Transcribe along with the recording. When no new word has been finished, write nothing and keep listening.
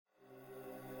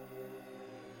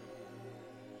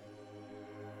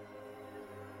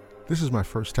This is my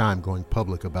first time going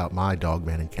public about my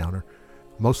Dogman encounter,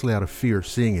 mostly out of fear of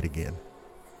seeing it again.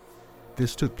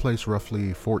 This took place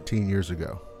roughly 14 years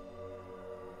ago.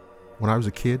 When I was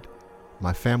a kid,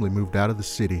 my family moved out of the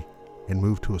city and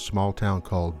moved to a small town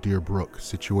called Deer Brook,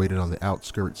 situated on the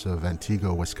outskirts of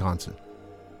Antigua, Wisconsin.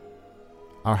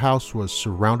 Our house was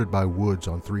surrounded by woods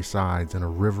on three sides and a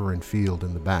river and field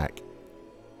in the back.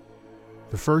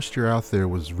 The first year out there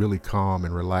was really calm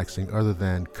and relaxing, other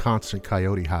than constant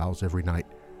coyote howls every night.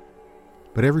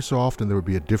 But every so often there would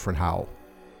be a different howl.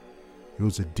 It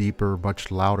was a deeper,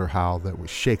 much louder howl that would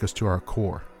shake us to our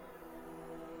core.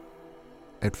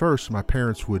 At first, my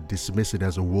parents would dismiss it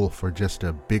as a wolf or just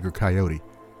a bigger coyote,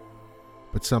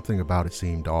 but something about it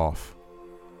seemed off.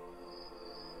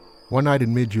 One night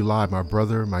in mid-July, my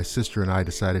brother, my sister, and I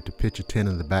decided to pitch a tent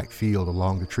in the back field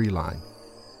along the tree line.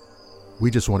 We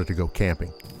just wanted to go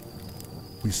camping.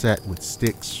 We sat with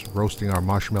sticks, roasting our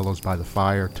marshmallows by the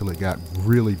fire till it got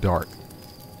really dark,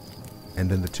 and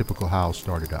then the typical howl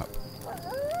started up.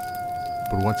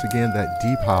 But once again, that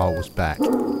deep howl was back,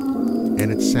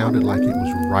 and it sounded like it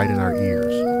was right in our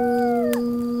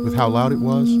ears. With how loud it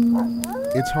was,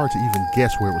 it's hard to even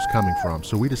guess where it was coming from,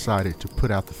 so we decided to put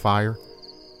out the fire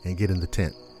and get in the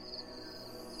tent.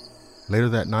 Later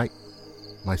that night,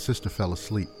 my sister fell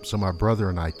asleep, so my brother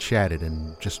and I chatted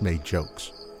and just made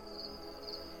jokes.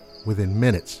 Within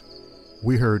minutes,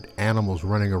 we heard animals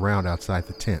running around outside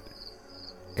the tent,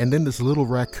 and then this little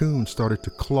raccoon started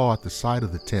to claw at the side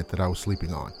of the tent that I was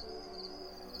sleeping on.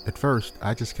 At first,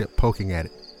 I just kept poking at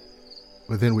it,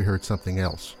 but then we heard something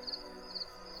else,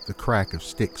 the crack of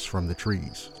sticks from the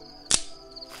trees.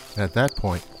 At that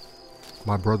point,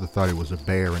 my brother thought it was a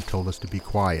bear and told us to be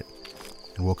quiet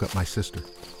and woke up my sister.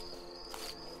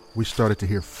 We started to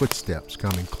hear footsteps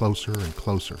coming closer and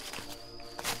closer,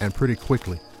 and pretty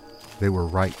quickly, they were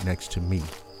right next to me.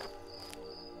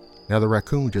 Now the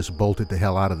raccoon just bolted the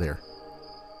hell out of there.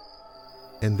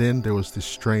 And then there was this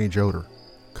strange odor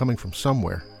coming from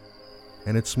somewhere,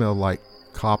 and it smelled like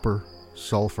copper,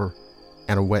 sulfur,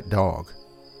 and a wet dog.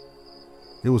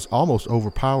 It was almost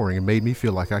overpowering and made me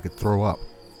feel like I could throw up.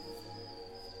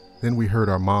 Then we heard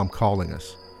our mom calling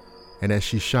us, and as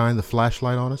she shined the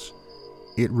flashlight on us,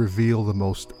 it revealed the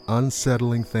most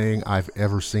unsettling thing I've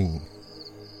ever seen.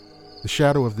 The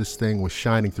shadow of this thing was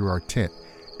shining through our tent,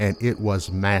 and it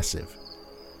was massive.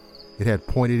 It had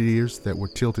pointed ears that were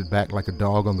tilted back like a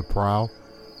dog on the prowl,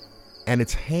 and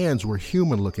its hands were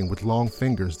human-looking with long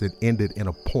fingers that ended in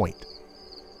a point.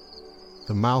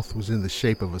 The mouth was in the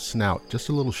shape of a snout, just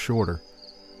a little shorter,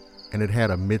 and it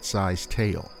had a mid-sized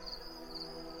tail.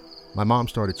 My mom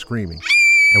started screaming,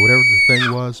 and whatever the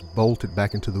thing was bolted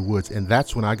back into the woods, and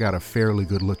that's when I got a fairly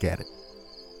good look at it.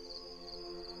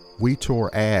 We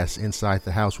tore ass inside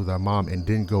the house with our mom and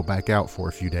didn't go back out for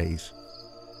a few days.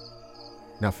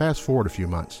 Now fast forward a few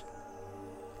months.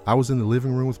 I was in the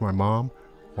living room with my mom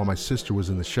while my sister was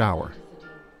in the shower.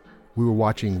 We were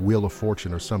watching Wheel of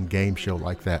Fortune or some game show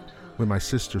like that when my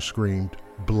sister screamed,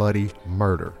 "Bloody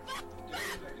murder."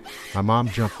 My mom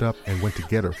jumped up and went to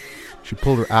get her. She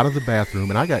pulled her out of the bathroom,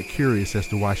 and I got curious as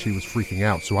to why she was freaking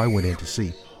out, so I went in to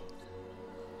see.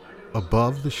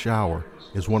 Above the shower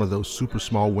is one of those super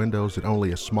small windows that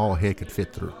only a small head could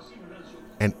fit through.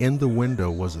 And in the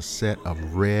window was a set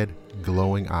of red,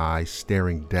 glowing eyes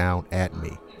staring down at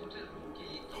me.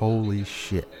 Holy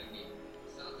shit.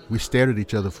 We stared at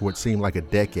each other for what seemed like a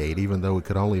decade, even though it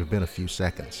could only have been a few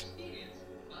seconds.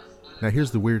 Now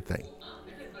here's the weird thing.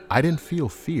 I didn't feel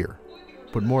fear,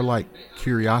 but more like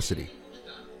curiosity.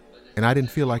 And I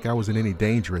didn't feel like I was in any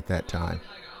danger at that time.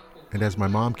 And as my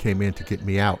mom came in to get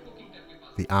me out,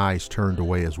 the eyes turned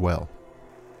away as well.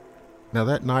 Now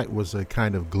that night was a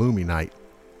kind of gloomy night.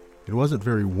 It wasn't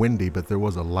very windy, but there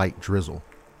was a light drizzle.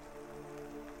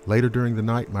 Later during the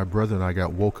night, my brother and I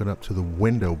got woken up to the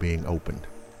window being opened.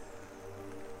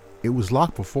 It was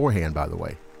locked beforehand, by the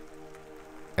way.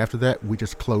 After that, we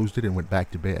just closed it and went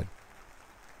back to bed.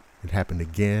 It happened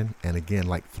again and again,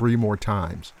 like 3 more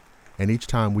times, and each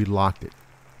time we locked it.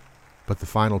 But the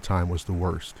final time was the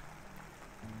worst.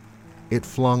 It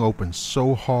flung open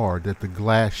so hard that the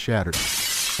glass shattered,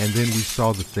 and then we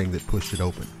saw the thing that pushed it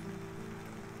open.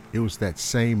 It was that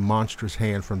same monstrous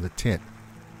hand from the tent,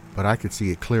 but I could see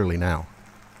it clearly now.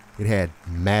 It had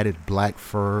matted black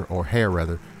fur, or hair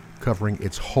rather, covering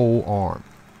its whole arm.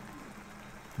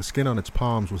 The skin on its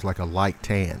palms was like a light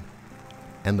tan,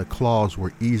 and the claws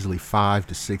were easily 5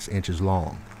 to 6 inches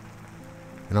long.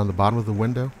 And on the bottom of the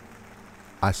window,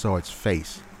 I saw its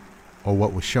face, or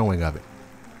what was showing of it.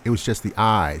 It was just the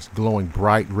eyes, glowing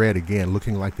bright red again,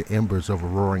 looking like the embers of a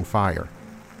roaring fire.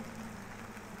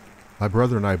 My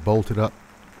brother and I bolted up,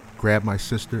 grabbed my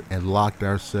sister, and locked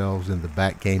ourselves in the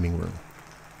back gaming room.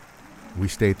 We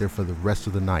stayed there for the rest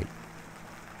of the night.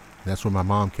 That's when my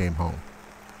mom came home.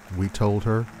 We told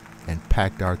her and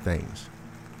packed our things.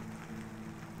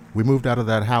 We moved out of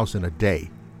that house in a day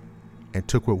and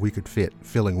took what we could fit,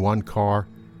 filling one car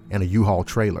and a U-Haul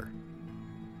trailer.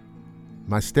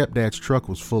 My stepdad's truck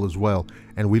was full as well,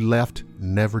 and we left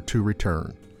never to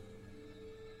return.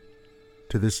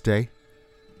 To this day,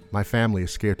 my family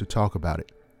is scared to talk about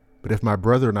it, but if my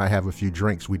brother and I have a few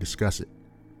drinks, we discuss it.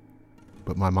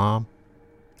 But my mom,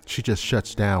 she just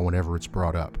shuts down whenever it's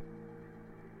brought up.